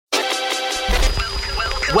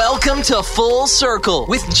Welcome to Full Circle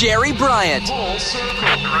with Jerry Bryant. Full Circle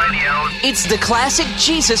Radio. It's the classic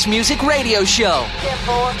Jesus music radio show.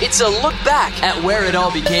 It's a look back at where it all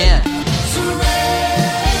began.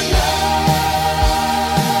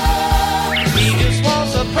 We just want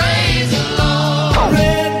to praise the Lord.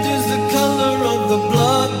 Red is the color of the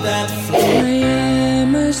blood that flows. I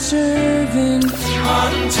am a servant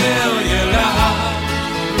until your life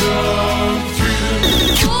runs through.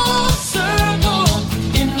 Full circle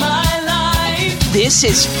in my life. This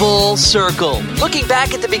is Full Circle, looking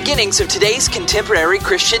back at the beginnings of today's contemporary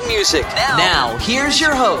Christian music. Now here's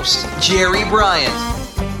your host, Jerry Bryant.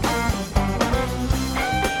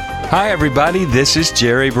 Hi everybody, this is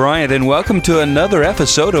Jerry Bryant and welcome to another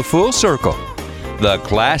episode of Full Circle, the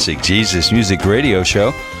classic Jesus music radio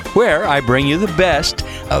show where I bring you the best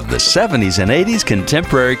of the 70s and 80s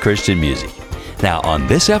contemporary Christian music. Now on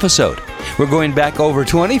this episode, we're going back over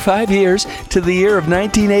 25 years to the year of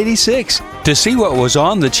 1986 to see what was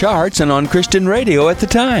on the charts and on Christian radio at the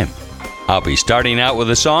time. I'll be starting out with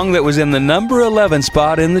a song that was in the number 11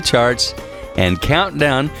 spot in the charts and count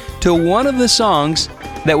down to one of the songs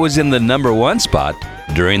that was in the number 1 spot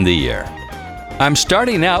during the year. I'm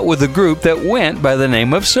starting out with a group that went by the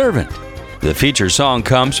name of Servant. The feature song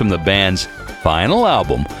comes from the band's final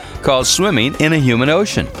album called Swimming in a Human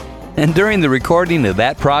Ocean. And during the recording of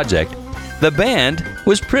that project, the band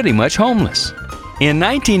was pretty much homeless. In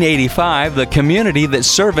 1985, the community that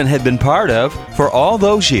Servant had been part of for all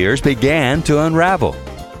those years began to unravel.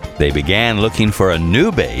 They began looking for a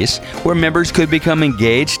new base where members could become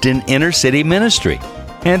engaged in inner-city ministry,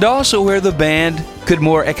 and also where the band could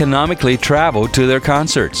more economically travel to their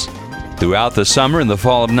concerts. Throughout the summer and the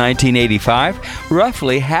fall of 1985,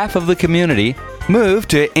 roughly half of the community moved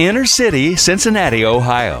to inner-city Cincinnati,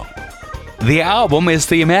 Ohio. The album is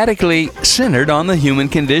thematically centered on the human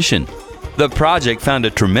condition. The project found a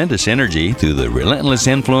tremendous energy through the relentless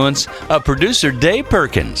influence of producer Dave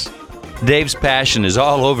Perkins. Dave's passion is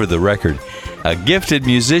all over the record. A gifted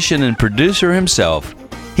musician and producer himself,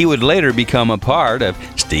 he would later become a part of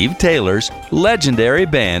Steve Taylor's legendary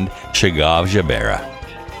band, Shagav Jabera.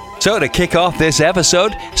 So to kick off this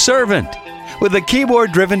episode, Servant, with a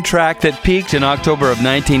keyboard-driven track that peaked in October of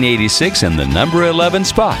 1986 in the number 11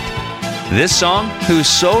 spot. This song, whose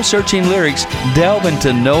soul-searching lyrics delve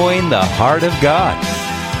into knowing the heart of God,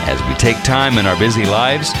 as we take time in our busy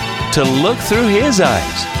lives to look through His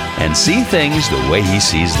eyes and see things the way He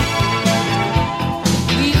sees them.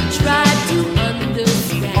 We've tried to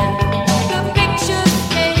understand the pictures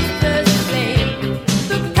face the same,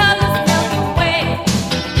 the colors melt away.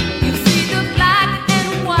 You see the black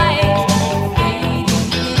and white fading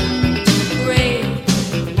into gray.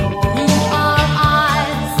 Through our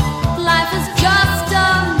eyes, life is just a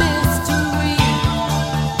mystery.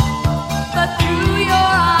 But through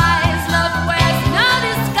your eyes, love wears no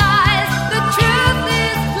disguise. The truth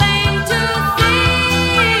is plain to see.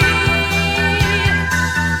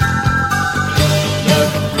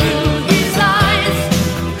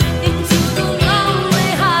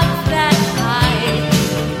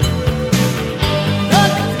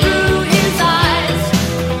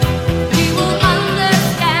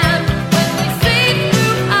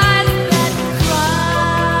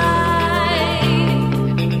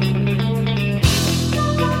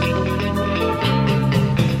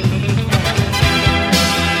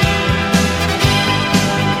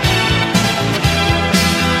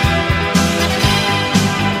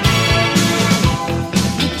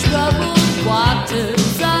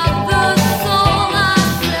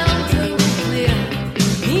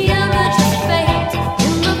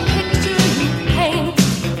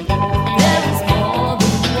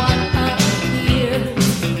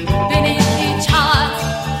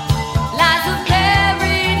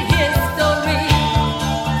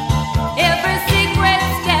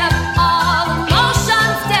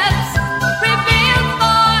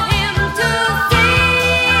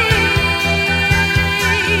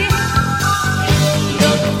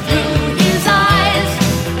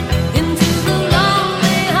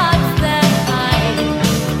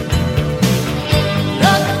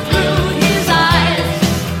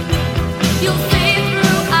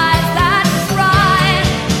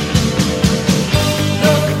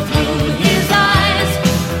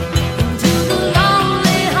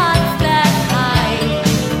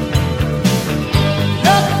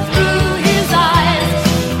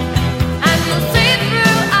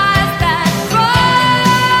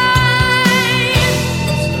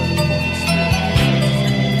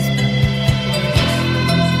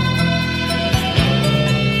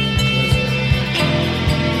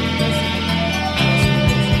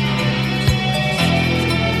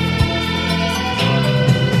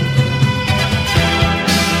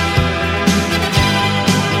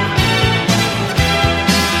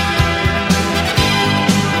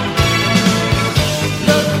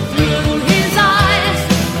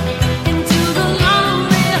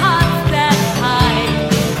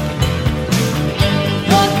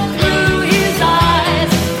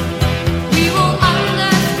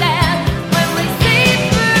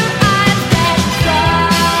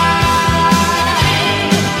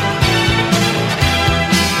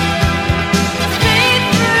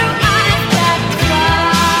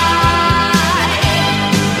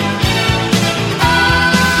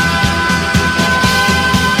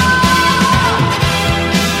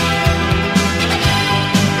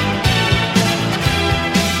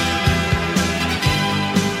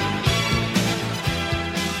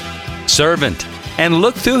 Servant, and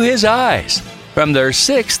Look Through His Eyes from their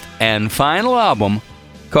sixth and final album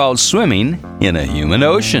called Swimming in a Human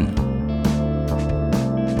Ocean.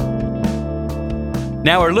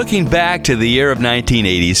 Now we're looking back to the year of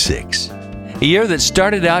 1986, a year that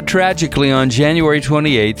started out tragically on January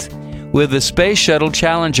 28th with the Space Shuttle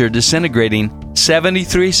Challenger disintegrating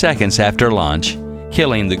 73 seconds after launch,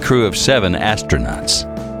 killing the crew of 7 astronauts.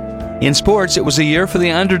 In sports, it was a year for the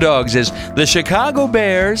underdogs as the Chicago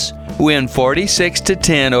Bears win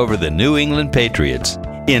 46-10 over the New England Patriots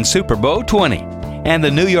in Super Bowl 20, and the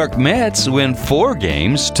New York Mets win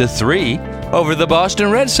 4-3 over the Boston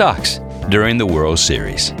Red Sox during the World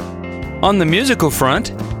Series. On the musical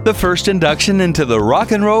front, the first induction into the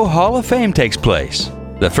Rock and Roll Hall of Fame takes place.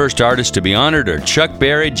 The first artists to be honored are Chuck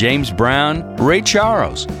Berry, James Brown, Ray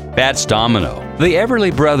Charles, Fats Domino, the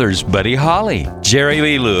Everly Brothers, Buddy Holly, Jerry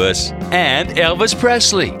Lee Lewis, and Elvis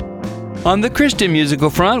Presley. On the Christian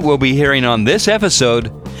musical front, we'll be hearing on this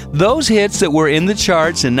episode those hits that were in the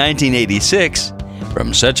charts in 1986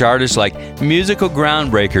 from such artists like musical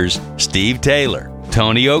groundbreakers Steve Taylor,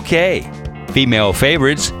 Tony O'Kay, female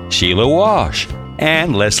favorites Sheila Walsh,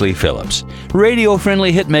 and Leslie Phillips,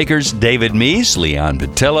 radio-friendly hitmakers David Meese, Leon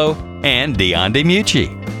Patillo, and Dion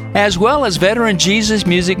DiMucci, as well as veteran Jesus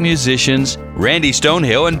music musicians Randy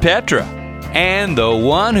Stonehill and Petra, and the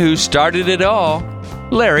one who started it all,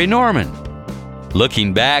 Larry Norman.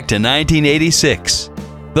 Looking back to 1986,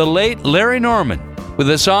 the late Larry Norman,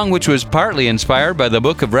 with a song which was partly inspired by the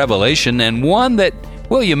book of Revelation and one that,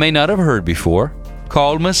 well, you may not have heard before,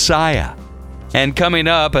 called Messiah. And coming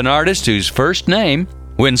up, an artist whose first name,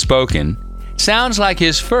 when spoken, sounds like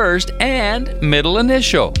his first and middle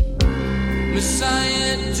initial.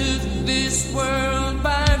 Messiah took this world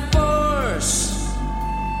by force.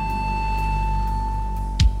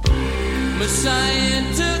 Messiah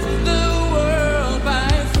took the world by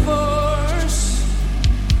force.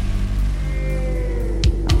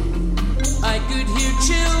 I could hear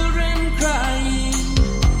children crying.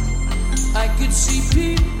 I could see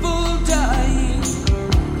people dying.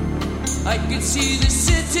 I could see the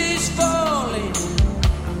cities falling.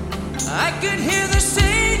 I could hear the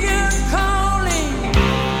Savior calling.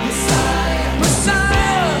 Messiah,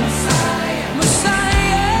 Messiah, Messiah,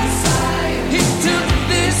 Messiah, Messiah. He took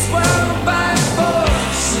this world by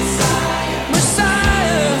force. Messiah,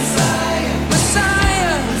 Messiah, Messiah,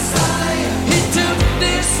 Messiah, Messiah. He took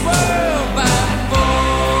this world by force.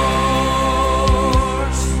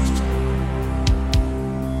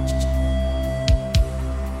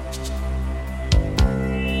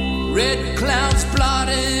 Red clouds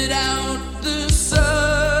blotted out the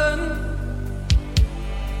sun.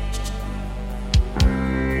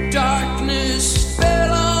 Darkness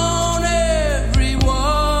fell on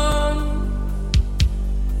everyone.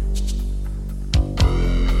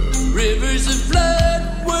 Rivers of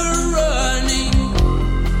blood were running.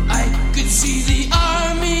 I could see the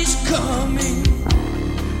armies coming.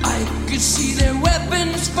 I could see their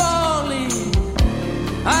weapons falling.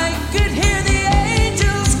 I could hear the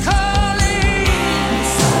angels calling.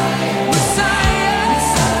 Messiah, Messiah,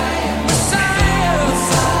 Messiah,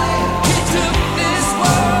 Messiah. He took this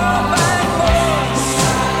world by force.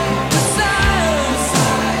 Messiah,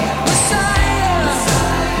 Messiah,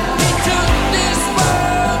 Messiah. He took this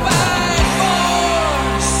world by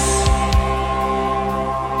force.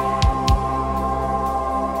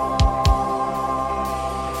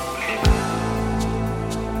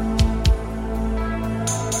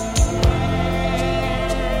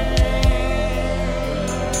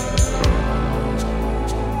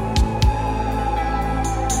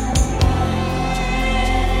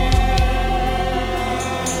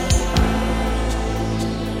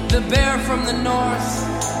 The bear from the north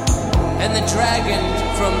and the dragon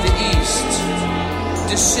from the east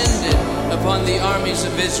descended upon the armies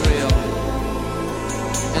of Israel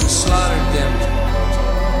and slaughtered them.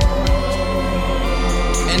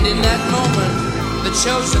 And in that moment, the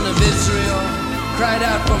chosen of Israel cried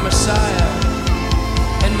out for Messiah,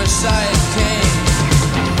 and Messiah came.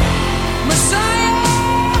 Messiah!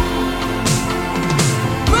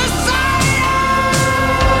 Messiah,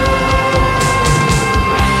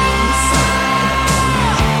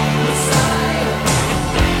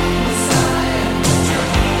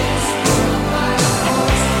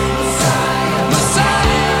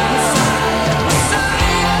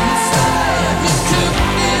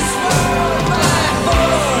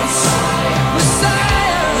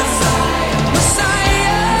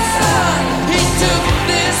 he took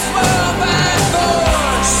this world by force.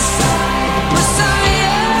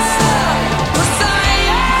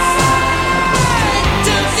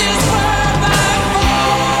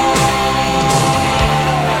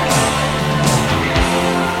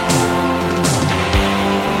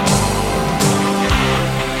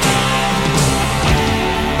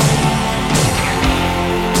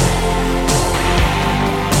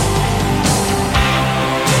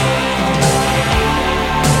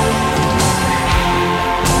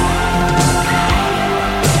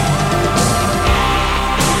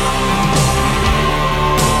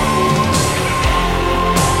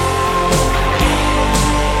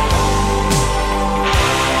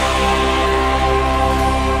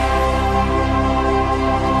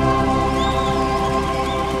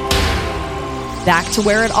 back to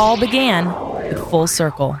where it all began with Full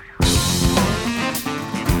Circle.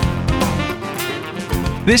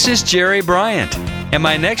 This is Jerry Bryant, and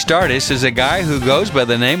my next artist is a guy who goes by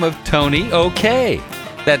the name of Tony OK.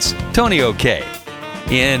 That's Tony OK.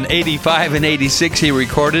 In 85 and 86, he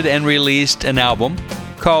recorded and released an album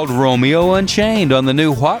called Romeo Unchained on the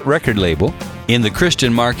New What record label, in the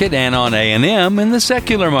Christian market, and on A&M in the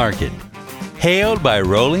secular market. Hailed by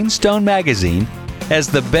Rolling Stone magazine as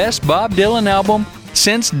the best Bob Dylan album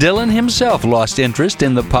since Dylan himself lost interest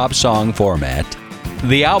in the pop song format.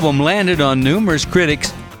 The album landed on numerous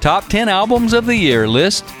critics' top 10 albums of the year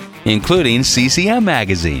list, including CCM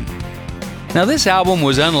magazine. Now, this album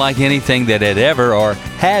was unlike anything that had ever or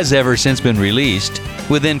has ever since been released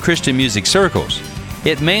within Christian music circles.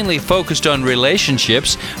 It mainly focused on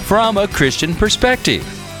relationships from a Christian perspective,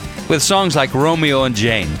 with songs like Romeo and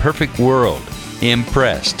Jane, Perfect World,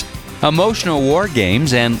 Impressed, Emotional War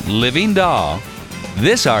Games, and Living Doll.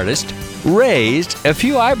 This artist raised a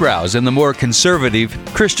few eyebrows in the more conservative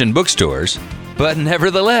Christian bookstores, but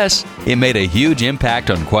nevertheless, it made a huge impact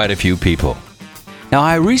on quite a few people. Now,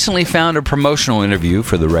 I recently found a promotional interview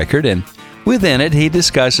for the record, and within it, he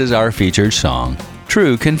discusses our featured song,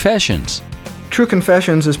 True Confessions. True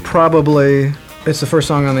Confessions is probably, it's the first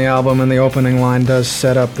song on the album, and the opening line does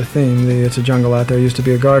set up the theme. It's a jungle out there, used to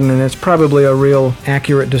be a garden, and it's probably a real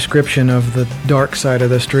accurate description of the dark side of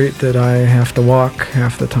the street that I have to walk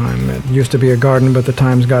half the time. It used to be a garden, but the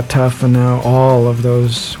times got tough, and now all of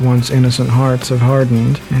those once innocent hearts have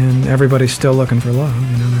hardened, and everybody's still looking for love.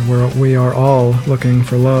 We are all looking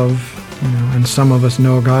for love. And some of us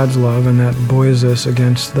know God's love, and that buoys us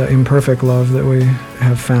against the imperfect love that we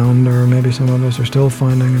have found, or maybe some of us are still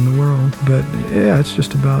finding in the world. But yeah, it's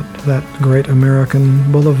just about that great American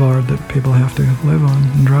boulevard that people have to live on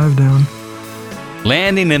and drive down.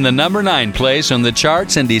 Landing in the number 9 place on the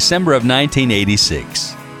charts in December of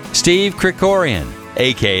 1986, Steve Krikorian,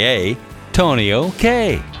 a.k.a. Tony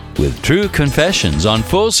OK, with True Confessions on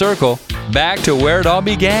Full Circle, back to where it all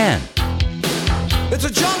began. It's a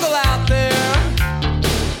jungle out there.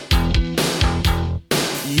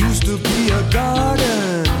 Used to be a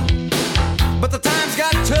garden, but the times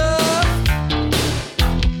got tough.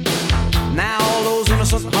 Now all those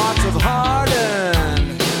innocent hearts have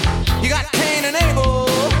hardened. You got Cain and Abel.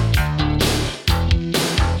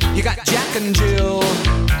 You got Jack and Jill.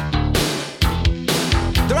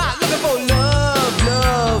 They're out looking for love,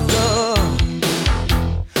 love, love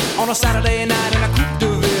on a Saturday night in a Coupe de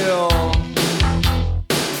Ville.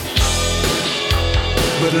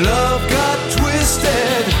 But love got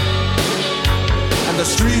twisted, and the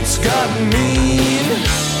streets got mean.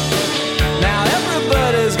 Now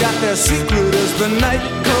everybody's got their secret as the night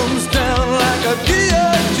comes down like a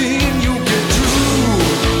guillotine. You get true,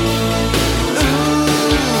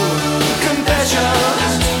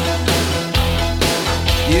 confessions.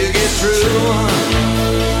 You get true,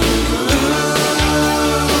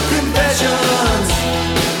 confessions.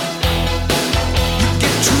 You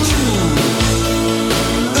get true.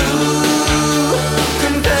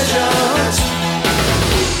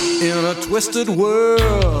 In a twisted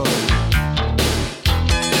world,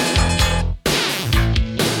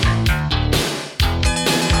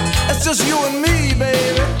 it's just you and me,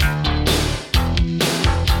 baby,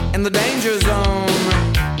 in the danger zone.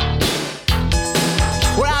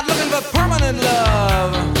 We're out looking for permanent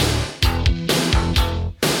love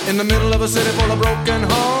in the middle of a city full of broken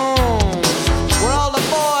homes, where all the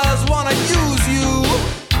boys wanna use you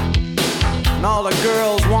and all the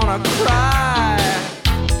girls wanna cry.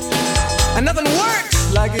 And nothing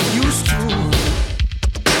works like it used to,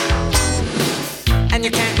 and you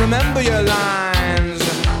can't remember your lines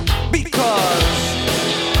because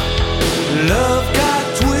love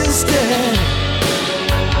got twisted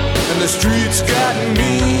and the streets got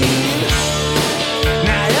mean.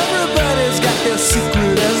 Now everybody's got their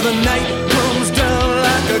secret as the night comes down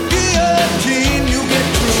like a guillotine. You get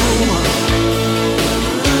true,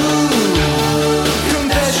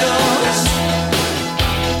 confessions.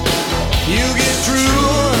 You get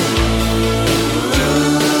true,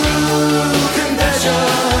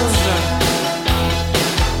 confessions.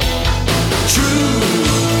 True,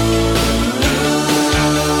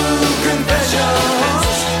 confessions.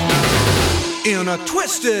 In a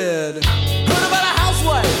twisted. Heard about a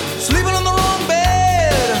housewife sleeping on the wrong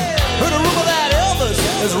bed. Heard a rumor that Elvis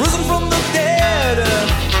has risen from the dead.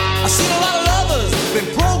 I seen a lot of lovers been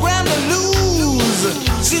programmed to lose.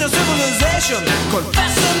 Seen a civilization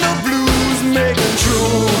confessing the blues, making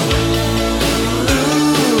true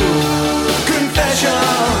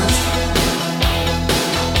confessions.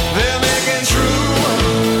 They're making true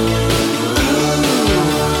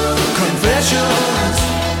confessions.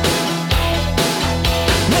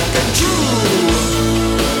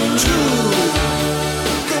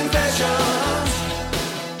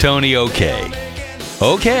 Tony OK.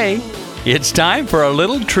 Okay, it's time for a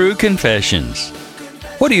little True Confessions.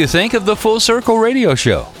 What do you think of the Full Circle radio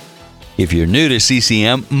show? If you're new to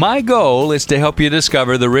CCM, my goal is to help you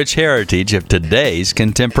discover the rich heritage of today's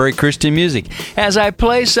contemporary Christian music as I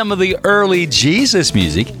play some of the early Jesus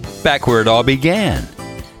music back where it all began.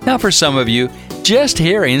 Now, for some of you, just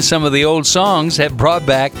hearing some of the old songs have brought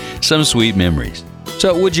back some sweet memories.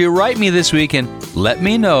 So would you write me this week and let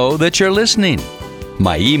me know that you're listening?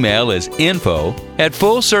 My email is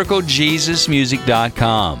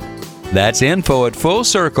info@fullcirclejesusmusic.com. That's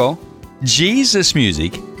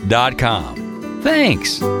info@fullcirclejesusmusic.com.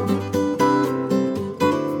 Thanks.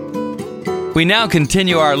 We now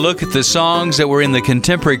continue our look at the songs that were in the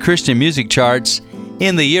contemporary Christian music charts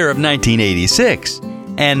in the year of 1986.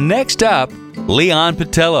 And next up, Leon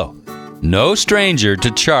Patillo, no stranger to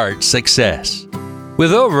chart success.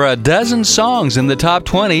 With over a dozen songs in the top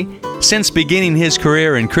 20 since beginning his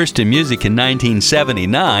career in Christian music in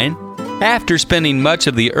 1979, after spending much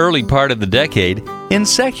of the early part of the decade in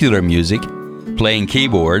secular music, playing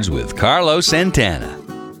keyboards with Carlos Santana.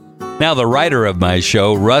 Now, the writer of my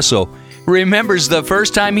show, Russell, remembers the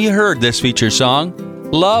first time he heard this feature song,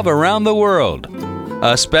 Love Around the World.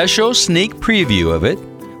 A special sneak preview of it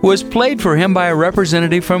was played for him by a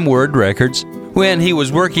representative from Word Records when he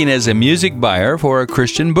was working as a music buyer for a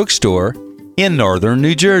Christian bookstore in northern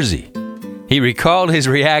New Jersey. He recalled his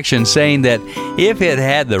reaction, saying that if it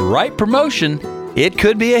had the right promotion, it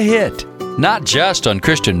could be a hit, not just on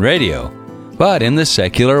Christian radio, but in the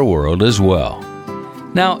secular world as well.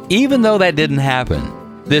 Now, even though that didn't happen,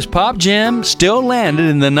 this pop gem still landed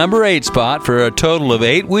in the number 8 spot for a total of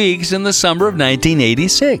 8 weeks in the summer of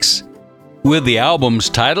 1986. With the album's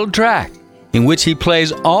title track, in which he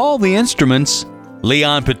plays all the instruments,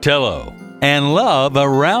 Leon Patillo, and Love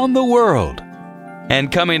Around the World.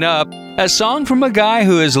 And coming up, a song from a guy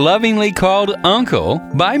who is lovingly called Uncle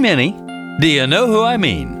by many. Do you know who I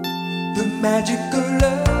mean? The magic of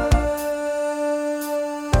love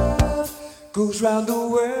goes round the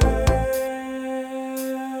world,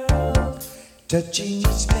 touching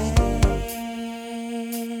each man,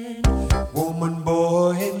 woman,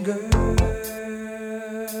 boy, and girl.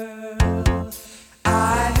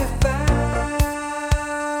 I have found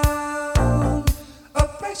a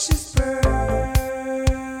precious pearl.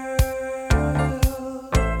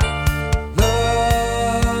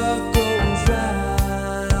 Love goes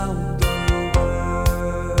round the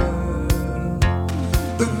world.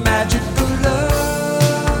 The magic of love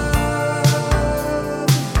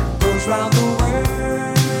goes round the world,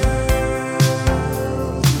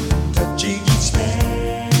 touching each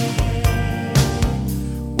man,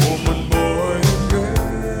 woman, boy, and girl.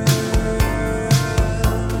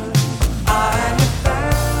 I have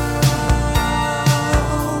found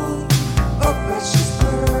a precious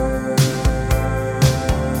pearl.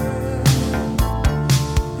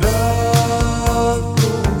 Love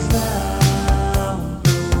goes round the world.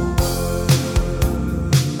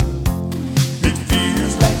 It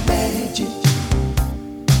feels like magic.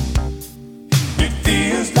 It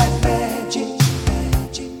feels like magic.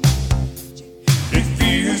 It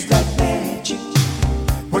feels like magic.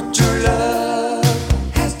 What your love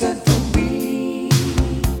has done for me.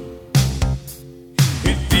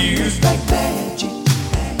 It feels like magic.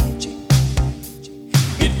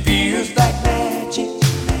 It feels like magic.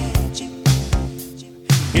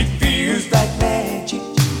 It feels like magic.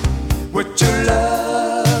 What your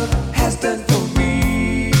love has done for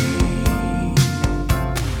me.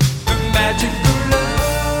 The magic of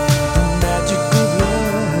love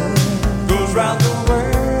goes round the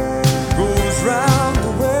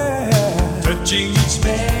world, touching each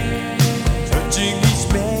man,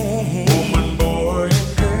 woman, boy,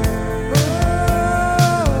 and girl.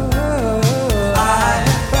 I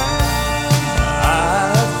have found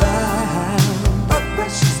a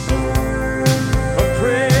precious pearl.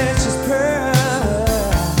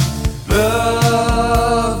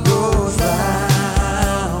 Love goes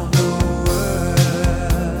round the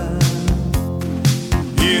world.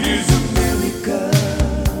 It is a miracle,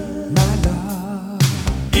 my love.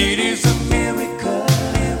 It is a miracle,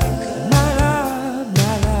 my love,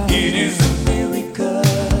 my love. It is a miracle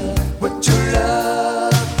what your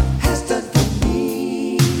love has done for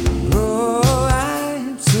me. Oh,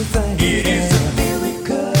 I'm so thankful. It is a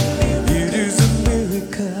miracle. It is a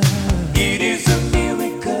miracle. It is a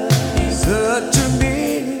miracle. Such a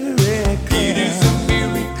miracle. It is a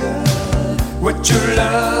miracle what your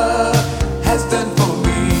love has done for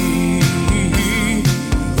me.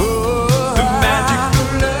 Oh, the magic of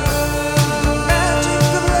love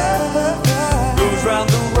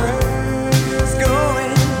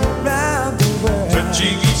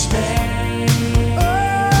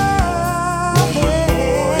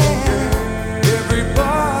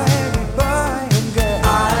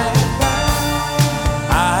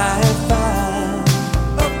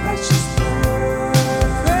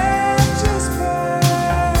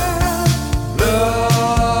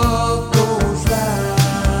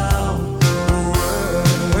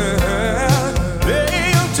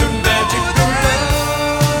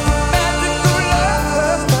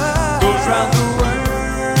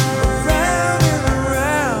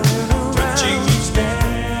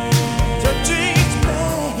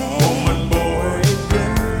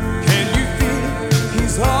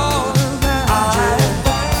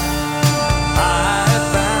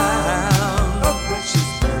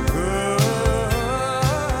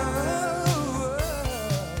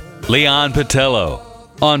Leon Patello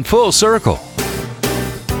on Full Circle.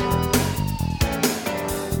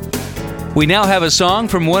 We now have a song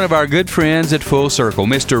from one of our good friends at Full Circle,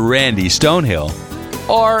 Mr. Randy Stonehill,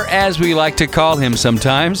 or as we like to call him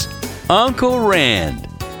sometimes, Uncle Rand.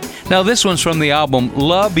 Now this one's from the album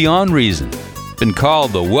Love Beyond Reason, been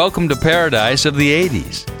called the Welcome to Paradise of the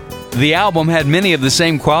 80s. The album had many of the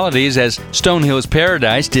same qualities as Stonehill's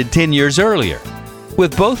Paradise did 10 years earlier,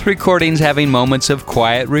 with both recordings having moments of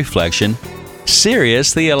quiet reflection,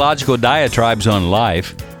 serious theological diatribes on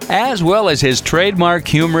life, as well as his trademark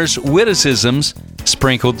humorous witticisms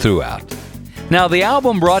sprinkled throughout. Now, the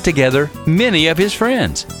album brought together many of his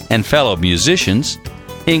friends and fellow musicians,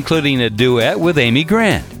 including a duet with Amy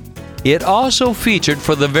Grant. It also featured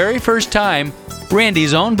for the very first time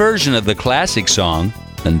Randy's own version of the classic song,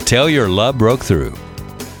 Until Your Love Broke Through.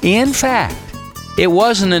 In fact, it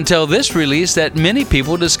wasn't until this release that many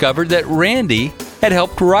people discovered that Randy had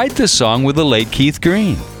helped write the song with the late Keith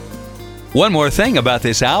Green. One more thing about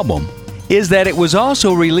this album is that it was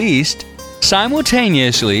also released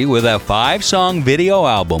simultaneously with a 5-song video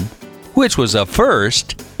album, which was a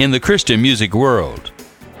first in the Christian music world.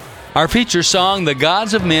 Our feature song, The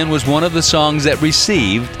Gods of Men, was one of the songs that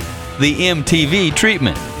received the MTV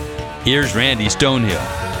treatment. Here's Randy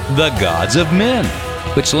Stonehill, The Gods of Men,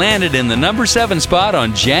 which landed in the number 7 spot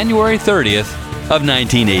on January 30th of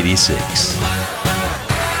 1986.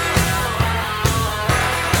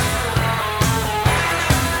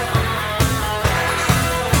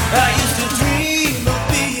 I used to dream of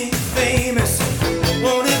being famous,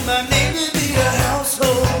 wanted my name to be a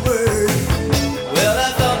household word. Well,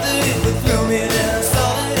 I thought that it would thrill me, then I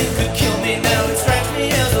saw that it could kill me. Now it strikes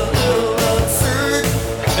me as a little absurd.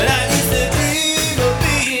 But I used to dream of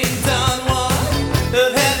being Don Juan,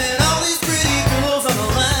 of having all these pretty girls on the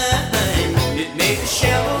line. It made the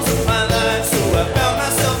shambles of my life, so I found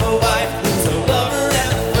myself a wife who's a lover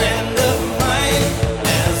and a friend of mine.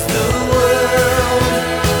 As the world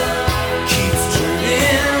keeps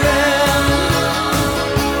turning around,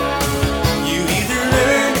 you either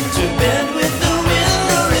learn to bend with the wind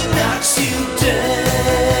or it knocks you down.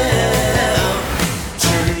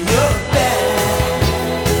 Turn your back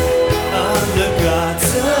on the gods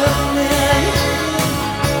of men,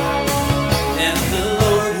 and the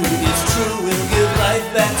Lord who is true will give life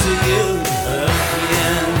back to you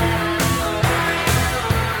again.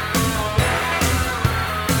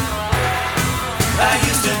 I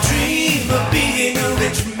used to dream of being a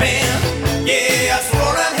rich man. Yeah, I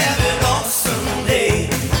swore I'd have it all someday.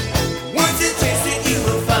 Once you taste it, you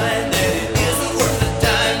will find that it isn't worth the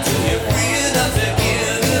dime till you're free enough to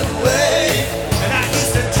give it away. And I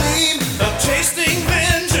used to dream of tasting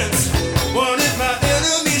vengeance, wanted my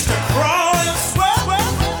enemies to crawl and sweat.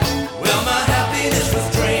 Well, my happiness was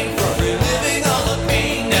drained from reliving all the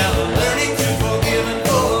pain. Now I'm learning to forgive and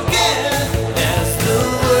forget. As the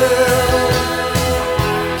world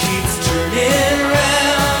keeps turning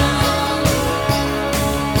around,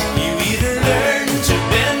 you either learn to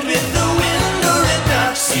bend with the wind or it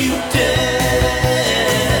knocks you down.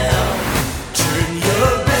 Turn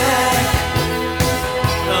your back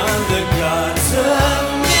on the gods of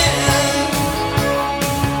men,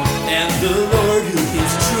 and the Lord who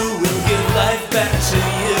is true will give life back to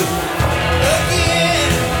you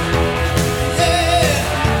again. Yeah.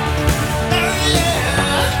 Oh, yeah.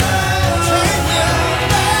 Turn your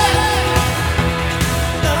back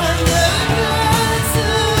on the gods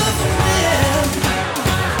of men.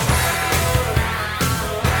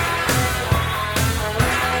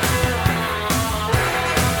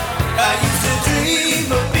 I used to dream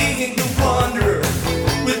of being the wanderer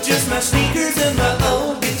with just my sneakers and my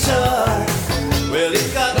old guitar. Well,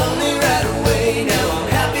 it got lonely right away. Now I'm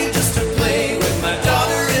happy just to play with my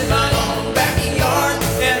daughter in my own backyard.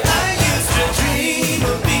 And I used to dream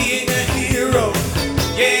of being a hero.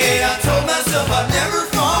 Yeah, I told myself I'd never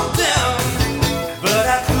fall down, but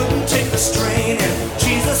I couldn't take the strain. And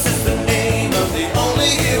Jesus is the name of the only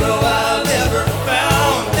hero I've ever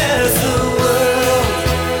found. As the world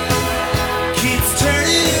keeps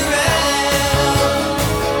turning around,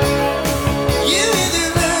 you either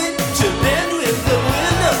learn to bend with the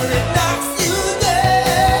wind or it knocks you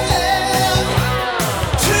down.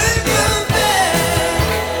 Turn your back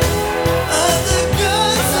on the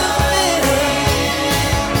gods of men,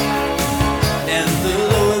 and the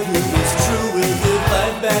Lord who is true will give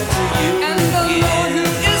life back to you again. And the Lord who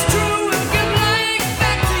is true will give life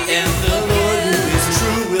back to you. And the Lord who is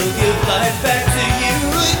true will give life back to you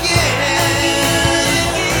again.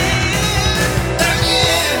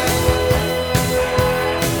 Again.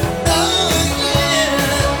 Oh, yeah.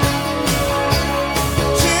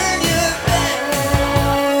 Turn your back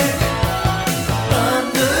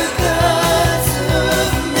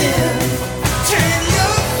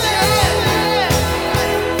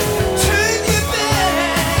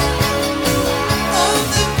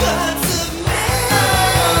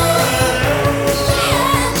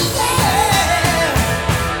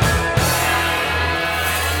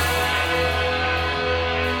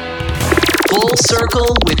Full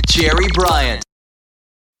Circle with Jerry Bryant.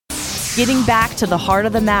 Getting back to the heart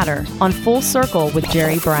of the matter on Full Circle with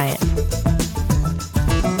Jerry Bryant.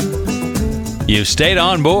 You stayed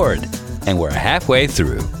on board, and we're halfway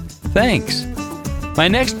through. Thanks. My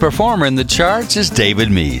next performer in the charts is David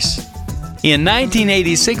Meece. In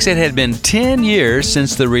 1986, it had been 10 years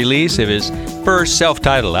since the release of his first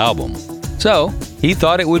self-titled album. So, he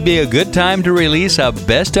thought it would be a good time to release a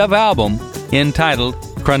best-of album entitled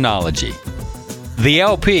Chronology. The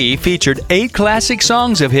LP featured 8 classic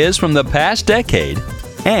songs of his from the past decade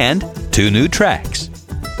and 2 new tracks.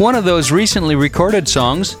 One of those recently recorded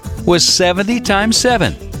songs was 70 x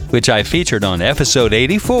 7, which I featured on episode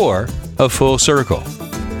 84 of Full Circle.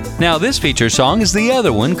 Now this feature song is the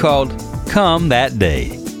other one called Come That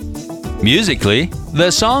Day. Musically,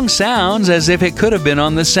 the song sounds as if it could have been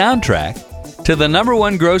on the soundtrack to the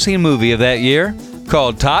 #1 grossing movie of that year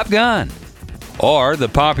called Top Gun, or the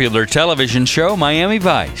popular television show Miami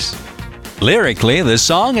Vice. Lyrically, the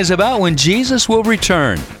song is about when Jesus will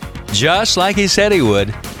return, just like he said he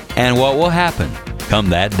would, and what will happen come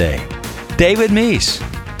that day. David Meece,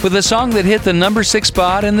 with a song that hit the #6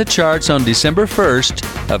 spot in the charts on December 1st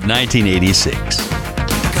of 1986.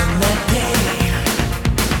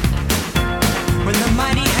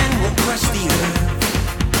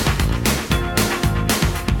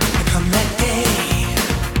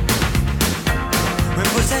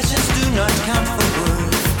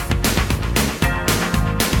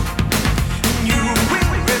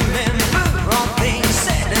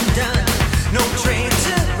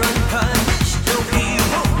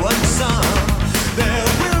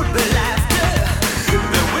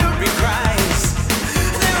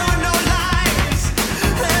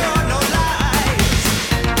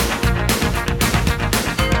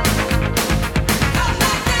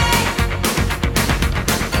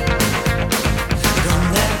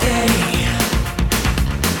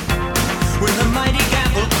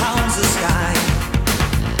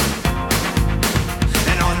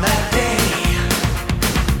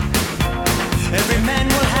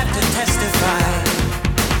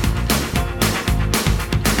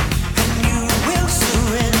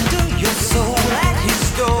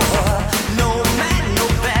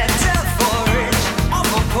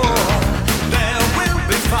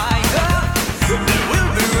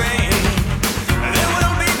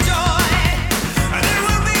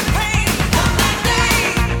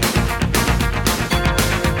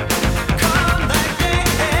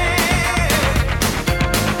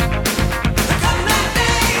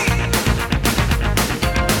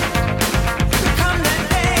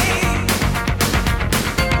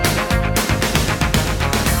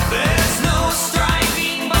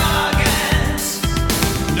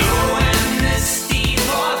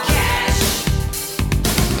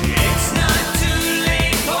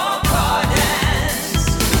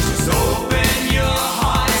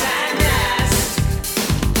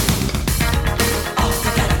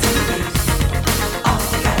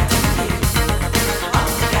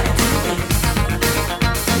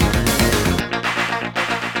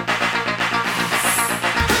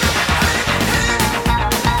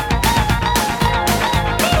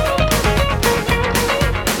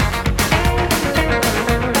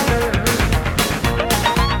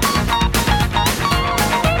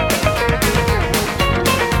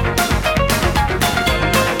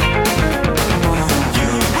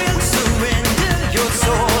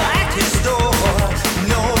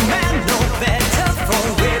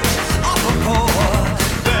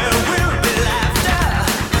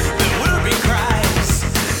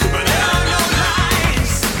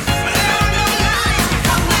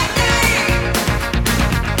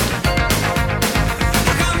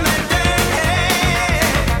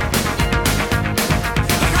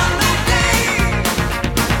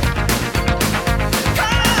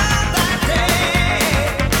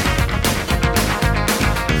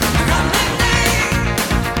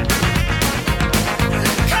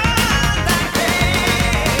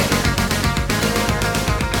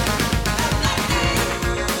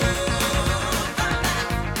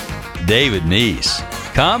 David Meece,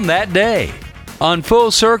 Come That Day, on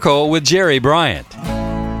Full Circle with Jerry Bryant.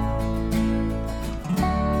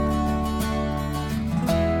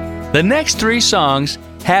 The next 3 songs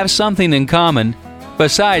have something in common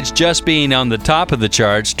besides just being on the top of the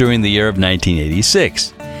charts during the year of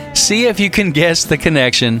 1986. See if you can guess the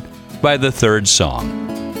connection by the 3rd song.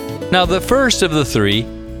 Now, the first of the 3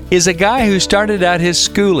 is a guy who started out his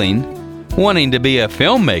schooling wanting to be a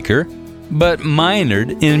filmmaker, but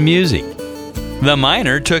minored in music. The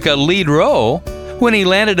minor took a lead role when he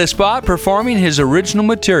landed a spot performing his original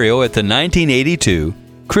material at the 1982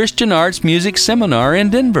 Christian Arts Music Seminar in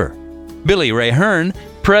Denver. Billy Ray Hearn,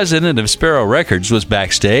 president of Sparrow Records, was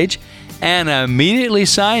backstage and immediately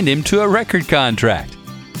signed him to a record contract.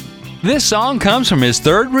 This song comes from his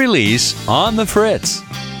third release on the Fritz.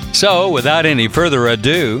 So, without any further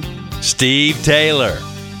ado, Steve Taylor.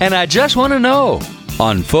 And I Just Want to Know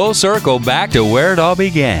on Full Circle, back to where it all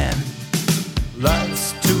began.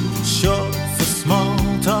 Life's too short for small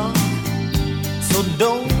talk, so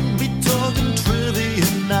don't be talking trivia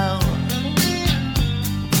now.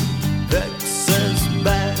 Excess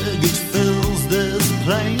baggage fills this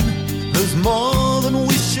plane. There's more than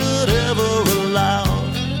we should ever allow.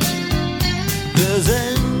 There's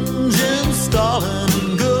engines stalling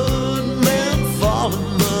and good men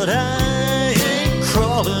falling, but I ain't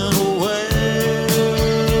crawling away.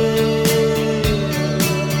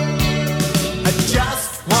 I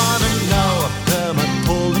just wanna know, am I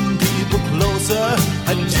pulling people closer?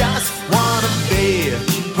 I just wanna be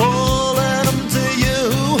pulling them to you.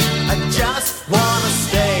 I just wanna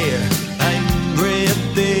stay angry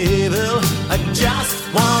at the evil. I just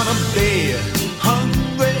wanna be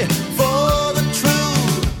hungry for the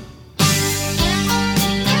truth.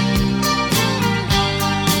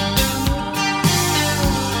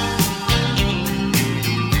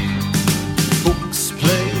 Books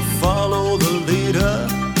play follow the leader,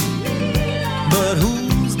 but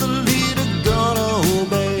who's the leader gonna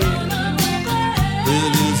obey?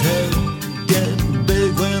 Will his head get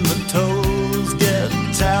big when the toes get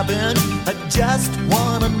tapping? I just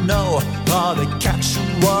wanna know, are they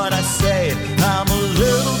catching what I say? I'm a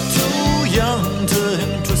little too young to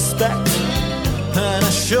introspect, and I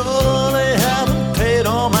surely haven't paid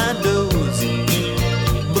all my dues.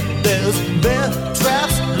 But there's bear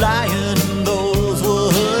traps lying in those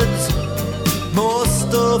woods,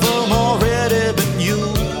 most of them already been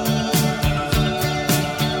used.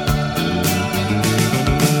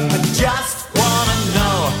 I just wanna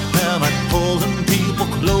know, am I pulling people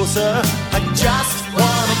closer? I just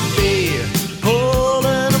wanna be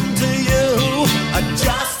pulling them to you. I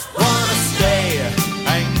just wanna stay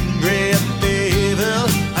angry at the evil.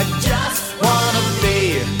 I just wanna be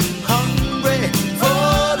hungry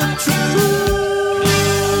for the truth.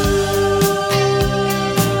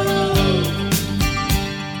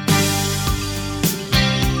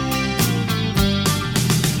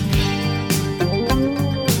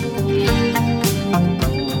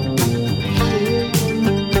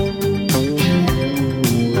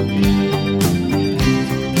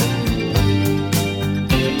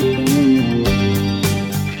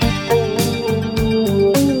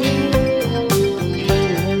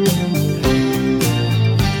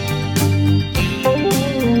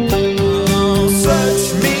 Oh, search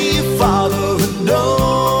me, Father, and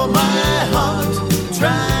know my heart.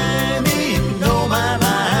 Try me, and know my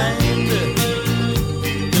mind.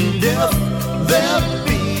 And if there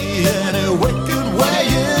be any wicked way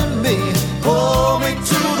in me, pull me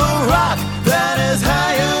to the rock that is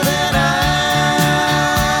higher than I.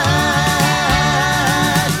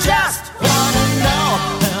 Just wanna know,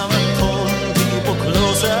 am I pulling people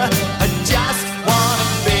closer? I just wanna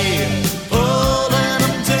be pulling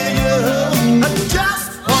them to you. I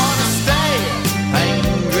just wanna stay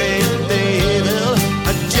angry at the evil.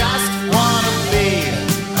 I just wanna be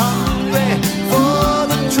hungry for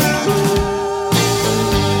the truth.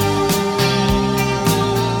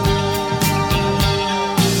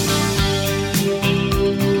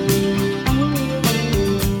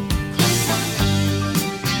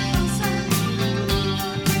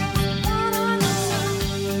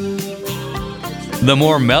 The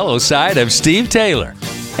more mellow side of Steve Taylor.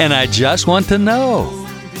 And I Just Want to Know,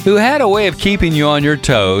 who had a way of keeping you on your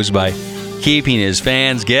toes by keeping his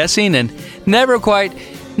fans guessing and never quite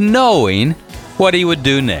knowing what he would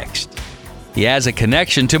do next. He has a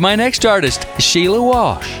connection to my next artist, Sheila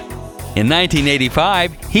Walsh. In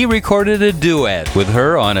 1985, he recorded a duet with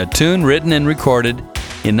her on a tune written and recorded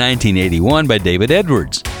in 1981 by David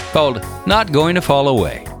Edwards called Not Going to Fall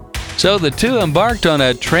Away. So the two embarked on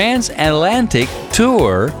a transatlantic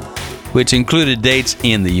tour, which included dates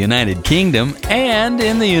in the United Kingdom and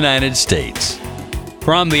in the United States.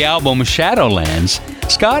 From the album Shadowlands,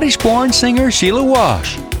 Scottish-born singer Sheila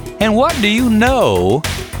Walsh. And what do you know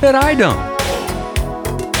that I don't?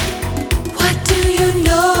 What do you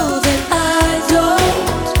know that I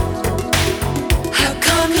don't? How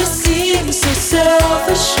come you seem so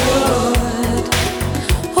self-assured?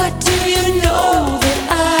 What do you know that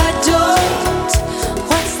I don't?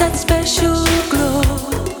 What's that special glow?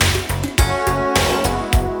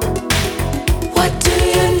 What do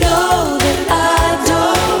you know that I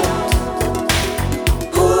don't?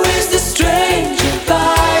 Who is the stranger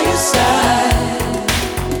by your side?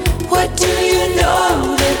 What do you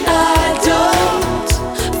know that I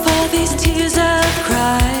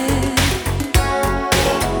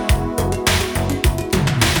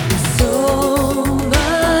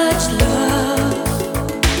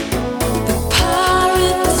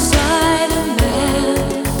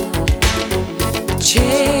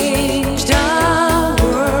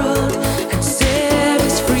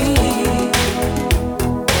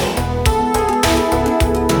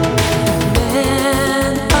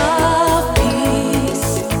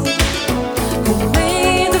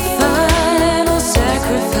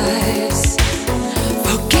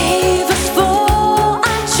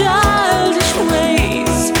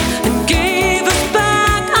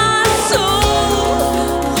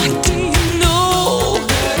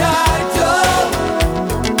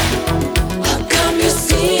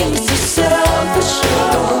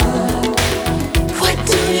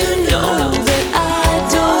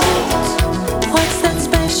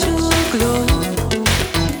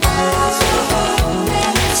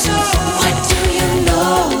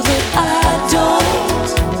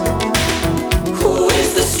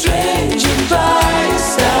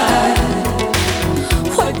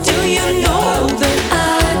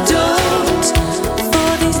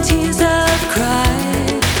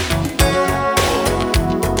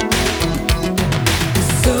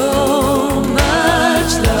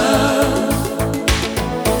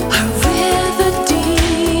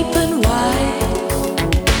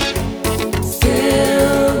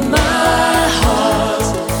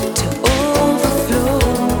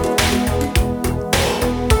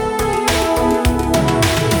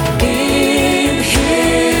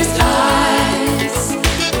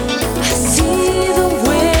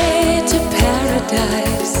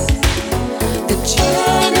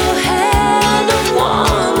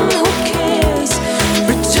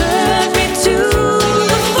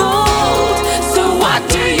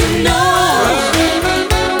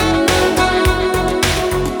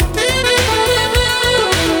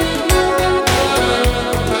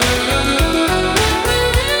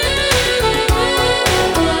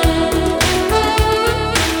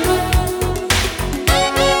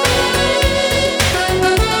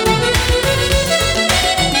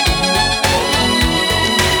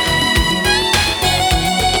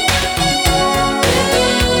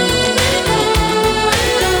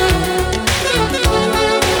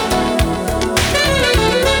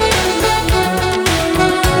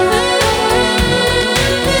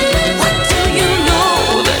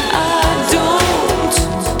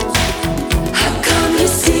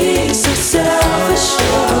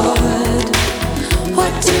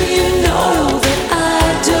What do you know that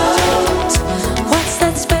I don't? What's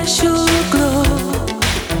that special glow?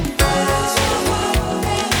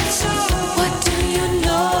 What do you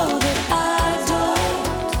know that I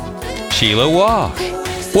don't? Sheila Walsh.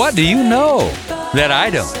 What do you know that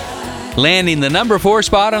I don't? Landing the number 4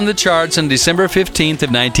 spot on the charts on December 15th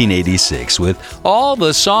of 1986 with all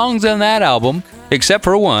the songs on that album, except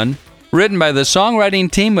for one, written by the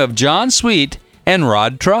songwriting team of John Sweet and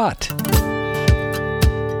Rod Trott.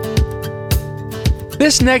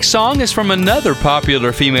 This next song is from another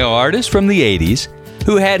popular female artist from the 80s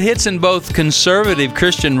who had hits in both conservative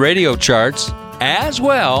Christian radio charts as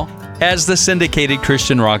well as the syndicated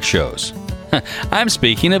Christian rock shows. I'm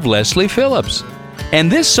speaking of Leslie Phillips.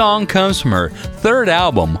 And this song comes from her third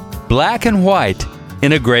album, Black and White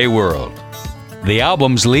in a Gray World. The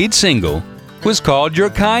album's lead single was called Your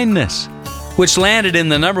Kindness, which landed in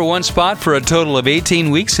the number 1 spot for a total of 18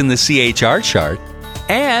 weeks in the CHR chart.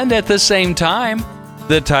 And at the same time,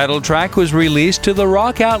 the title track was released to the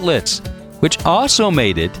rock outlets, which also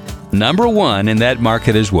made it number 1 in that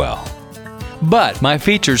market as well. But my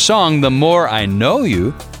feature song, The More I Know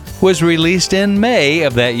You, was released in May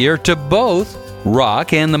of that year to both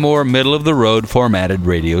rock and the more middle-of-the-road formatted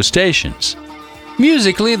radio stations.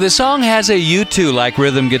 Musically, the song has a U2-like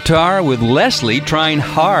rhythm guitar with Leslie trying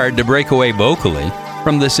hard to break away vocally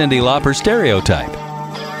from the Cyndi Lauper stereotype.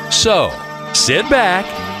 So, sit back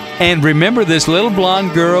and remember this little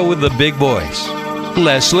blonde girl with the big voice,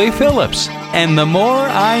 Leslie Phillips, and The More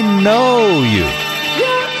I Know You.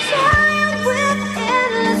 You're a child with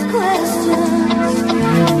endless questions,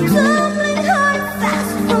 tumbling hard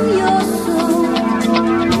fast from your soul,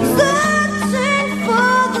 searching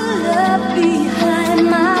for the love behind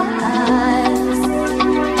my eyes.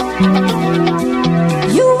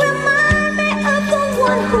 You remind me of the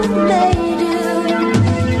one who made you,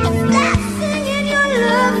 dancing in your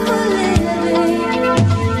love for living,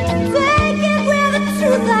 taking where the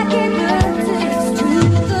truth I can learn takes to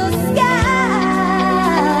the sky.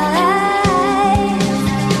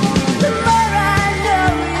 The more I know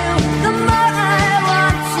you, the more I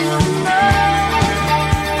want to know.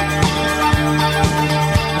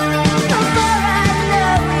 The more I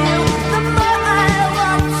know you, the more I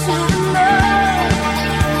want to know.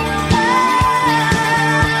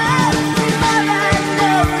 The more I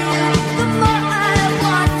know you, the more I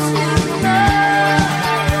want to know.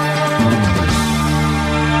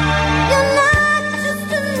 You're not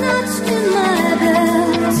just a notch in my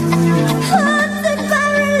belt, haunted by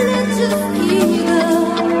religious ego,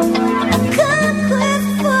 conquest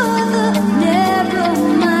for the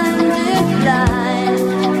narrow-minded blind.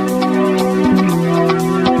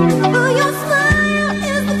 Oh, your smile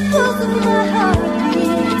is the pulse of my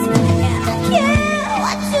heartbeat, and I care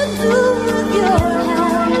what you do with your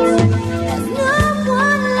heart. There's no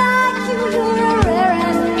one like you, you're a rare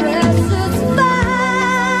and precious find.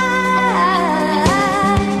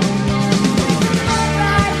 The more I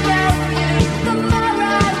know you, the more I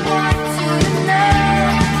want to know.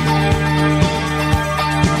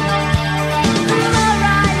 The more I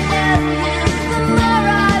know you, the more I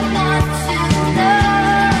want to know. The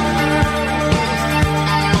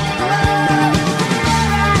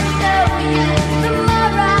more I know you, the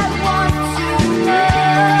more I want to know.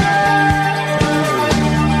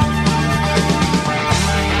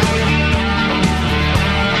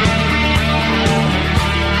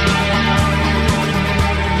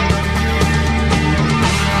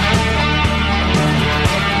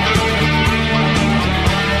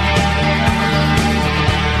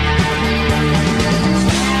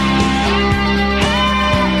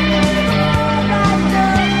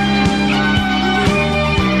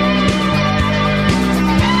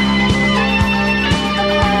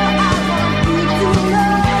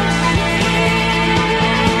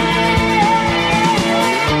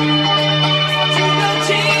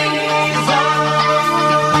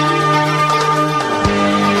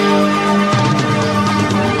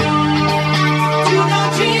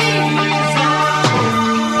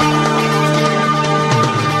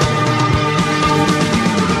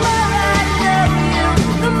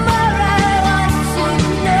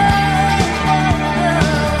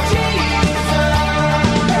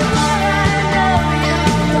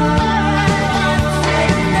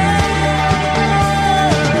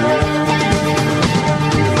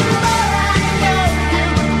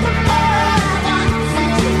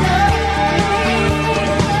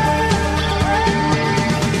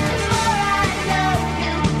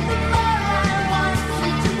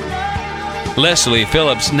 Leslie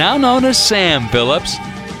Phillips, now known as Sam Phillips,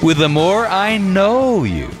 with The More I Know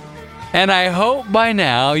You. And I hope by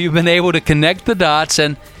now you've been able to connect the dots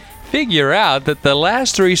and figure out that the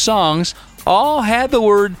last 3 songs all had the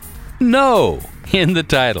word no in the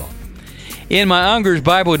title. In my Unger's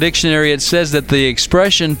Bible Dictionary, it says that the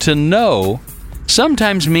expression to know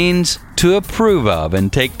sometimes means to approve of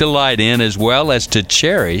and take delight in, as well as to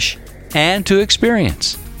cherish and to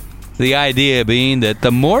experience. The idea being that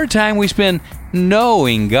the more time we spend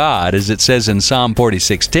knowing God, as it says in Psalm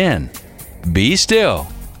 46:10, "Be still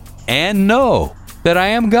and know that I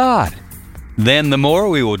am God," then the more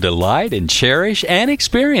we will delight and cherish and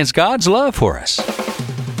experience God's love for us.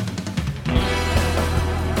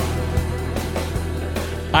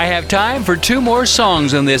 I have time for 2 more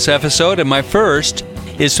songs in this episode, and my first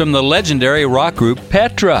is from the legendary rock group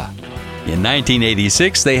Petra. In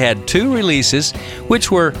 1986, they had 2 releases, which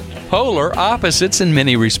were polar opposites in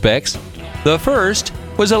many respects. The first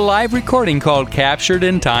was a live recording called Captured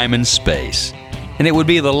in Time and Space, and it would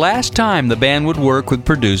be the last time the band would work with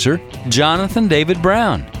producer Jonathan David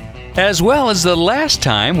Brown, as well as the last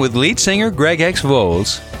time with lead singer Greg X.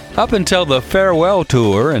 Volz, up until the farewell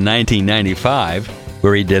tour in 1995,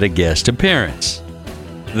 where he did a guest appearance.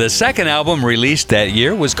 The second album released that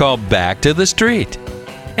year was called Back to the Street,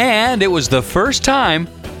 and it was the first time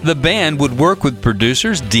the band would work with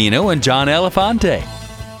producers Dino and John Elefante,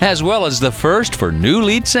 as well as the first for new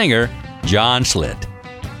lead singer John Slitt.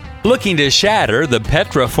 Looking to shatter the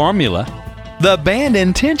Petra formula, the band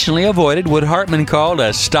intentionally avoided what Hartman called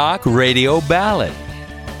a stock radio ballad,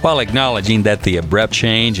 while acknowledging that the abrupt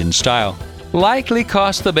change in style likely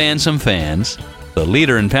cost the band some fans. The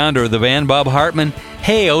leader and founder of the band, Bob Hartman,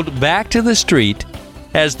 hailed Back to the Street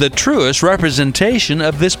as the truest representation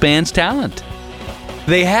of this band's talent.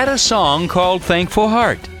 They had a song called Thankful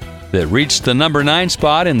Heart that reached the number 9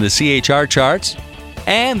 spot in the CHR charts,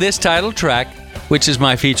 and this title track, which is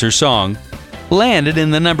my feature song, landed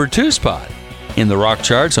in the number 2 spot in the rock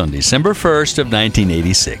charts on December 1st of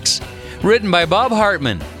 1986. Written by Bob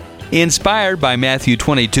Hartman, inspired by Matthew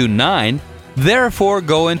 22:9, "Therefore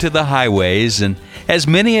go into the highways, and as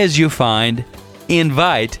many as you find,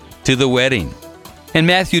 invite to the wedding." And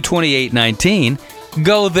Matthew 28:19,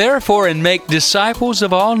 "Go therefore and make disciples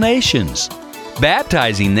of all nations,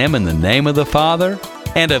 baptizing them in the name of the Father,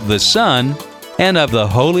 and of the Son, and of the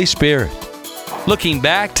Holy Spirit." Looking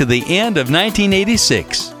back to the end of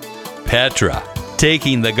 1986, Petra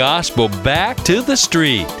taking the gospel back to the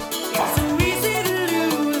street.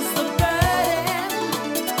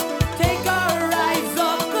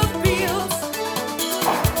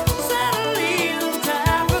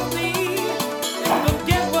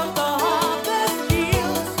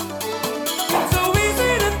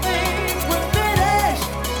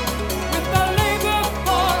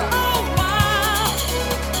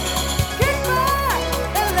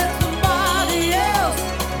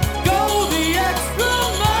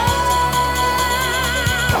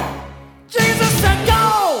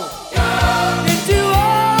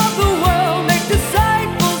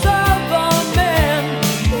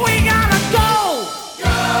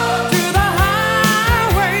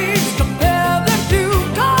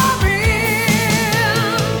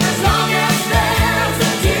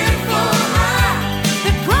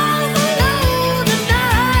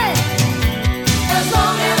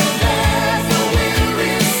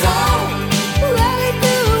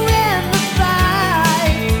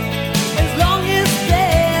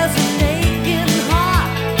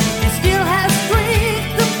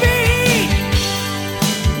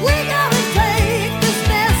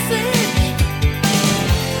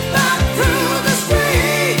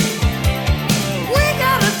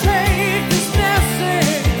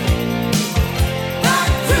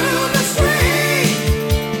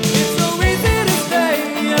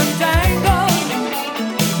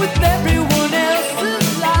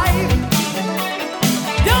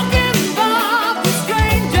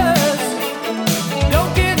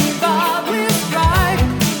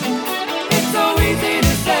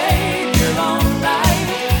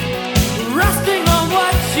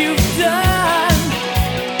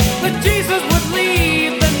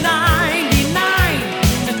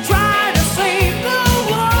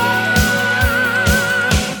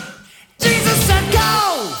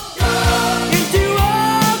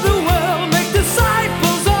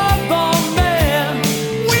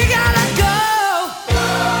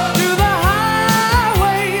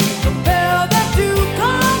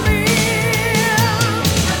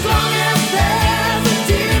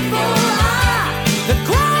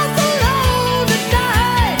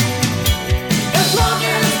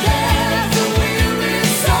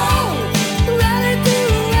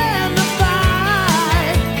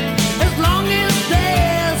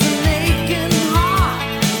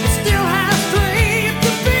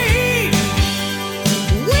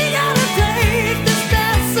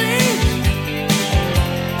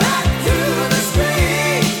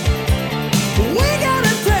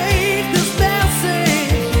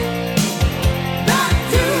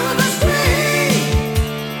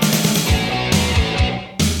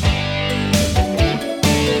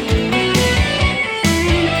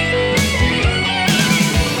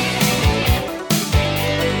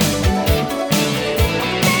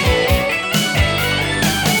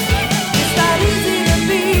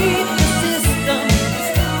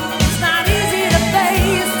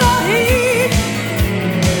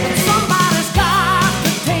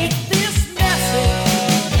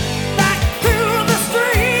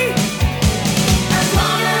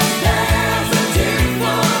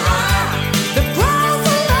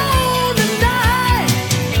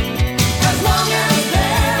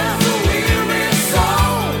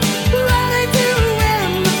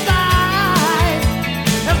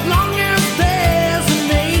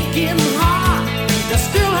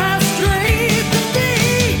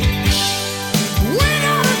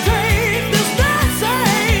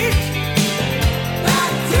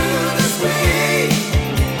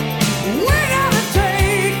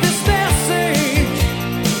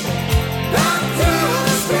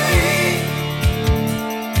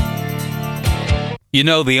 You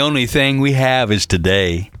know, the only thing we have is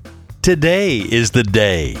today. Today is the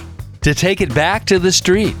day to take it back to the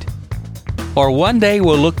street. Or one day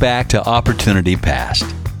we'll look back to opportunity past.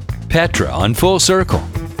 Petra on Full Circle.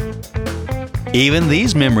 Even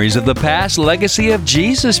these memories of the past legacy of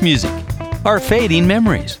Jesus music are fading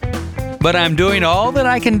memories. But I'm doing all that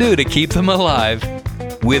I can do to keep them alive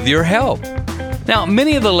with your help. Now,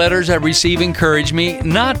 many of the letters I receive encourage me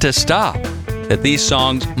not to stop, that these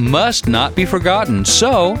songs must not be forgotten.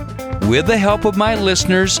 So, with the help of my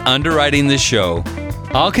listeners underwriting the show,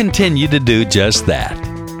 I'll continue to do just that.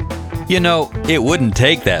 You know, it wouldn't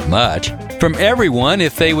take that much from everyone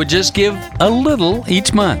if they would just give a little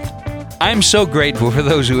each month. I'm so grateful for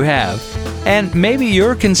those who have, and maybe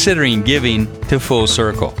you're considering giving to Full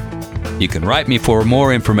Circle. You can write me for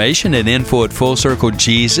more information at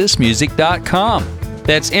info@fullcirclejesusmusic.com.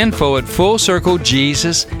 That's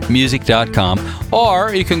info@fullcirclejesusmusic.com.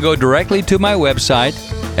 Or you can go directly to my website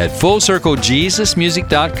at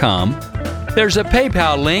fullcirclejesusmusic.com. There's a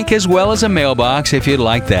PayPal link as well as a mailbox if you'd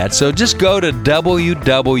like that. So just go to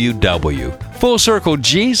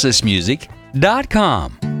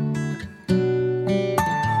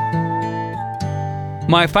www.fullcirclejesusmusic.com.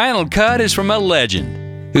 My final cut is from a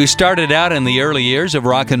legend who started out in the early years of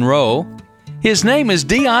rock and roll. His name is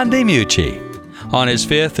Dion DiMucci. On his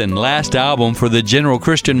fifth and last album for the general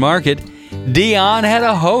Christian market, Dion had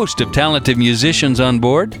a host of talented musicians on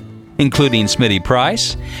board, including Smitty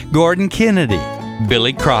Price, Gordon Kennedy,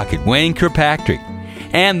 Billy Crockett, Wayne Kirkpatrick,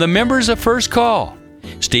 and the members of First Call,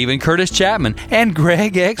 Stephen Curtis Chapman, and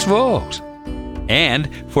Greg X. Volz. And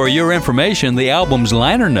for your information, the album's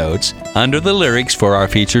liner notes under the lyrics for our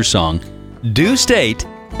feature song do state,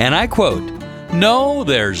 and I quote, "No,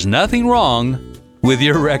 there's nothing wrong with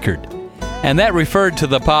your record." And that referred to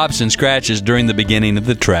the pops and scratches during the beginning of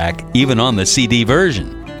the track, even on the CD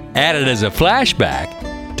version, added as a flashback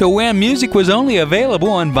to when music was only available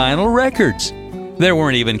on vinyl records. There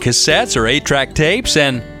weren't even cassettes or 8-track tapes,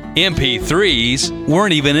 and MP3s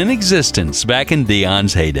weren't even in existence back in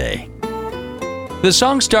Dion's heyday. The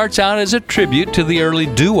song starts out as a tribute to the early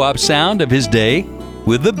doo-wop sound of his day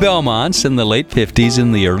with the Belmonts in the late 50s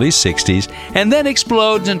and the early 60s, and then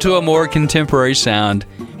explodes into a more contemporary sound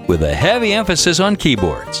with a heavy emphasis on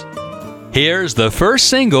keyboards. Here's the first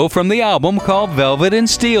single from the album called Velvet and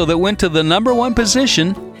Steel that went to the #1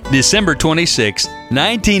 position December 26,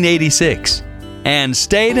 1986, and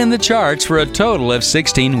stayed in the charts for a total of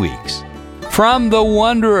 16 weeks. From the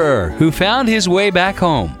wanderer who found his way back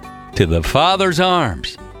home to the Father's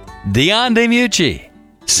arms, Dion DiMucci,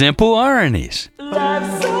 Simple Ironies.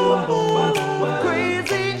 Life's so full of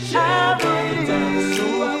crazy ironies.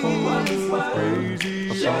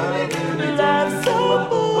 Life's so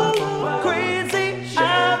full of crazy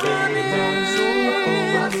ironies.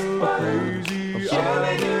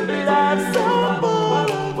 Life's so full of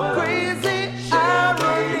crazy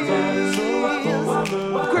ironies.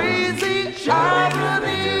 Crazy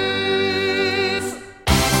ironies.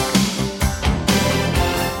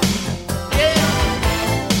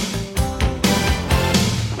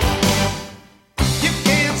 You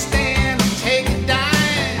can't stand to take a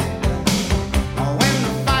dime when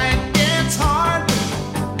the fight gets hard.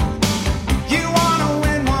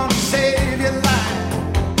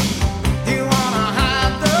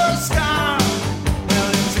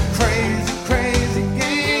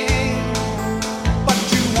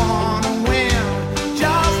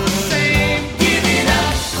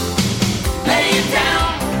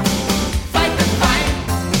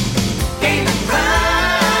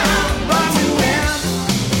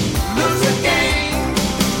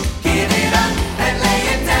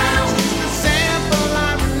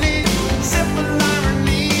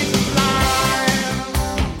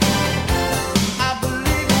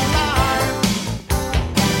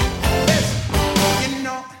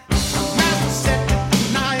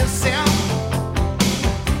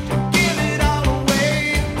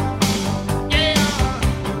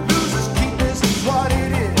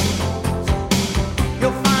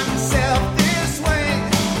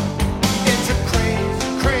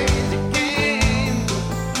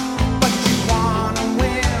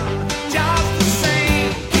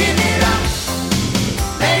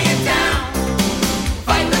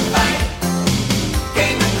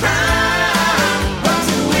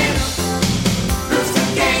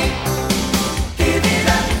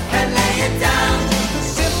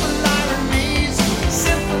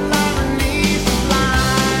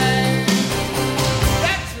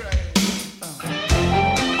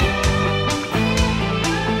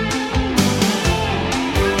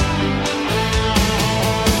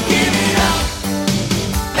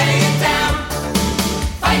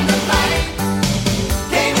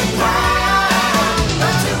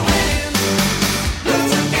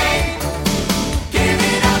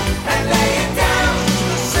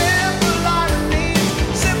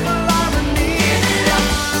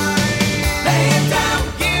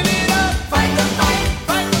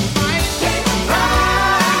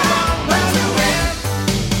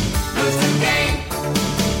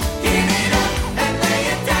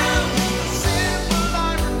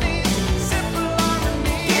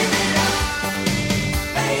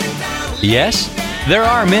 Yes, there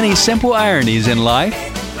are many simple ironies in life.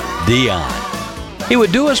 Dion. It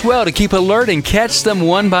would do us well to keep alert and catch them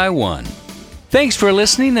one by one. Thanks for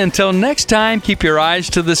listening. Until next time, keep your eyes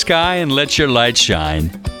to the sky and let your light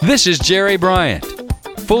shine. This is Jerry Bryant.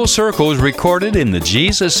 Full Circle is recorded in the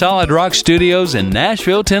Jesus Solid Rock Studios in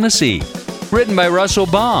Nashville, Tennessee. Written by Russell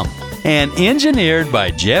Baum and engineered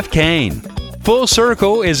by Jeff Kane. Full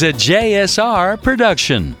Circle is a JSR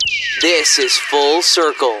production. This is Full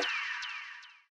Circle.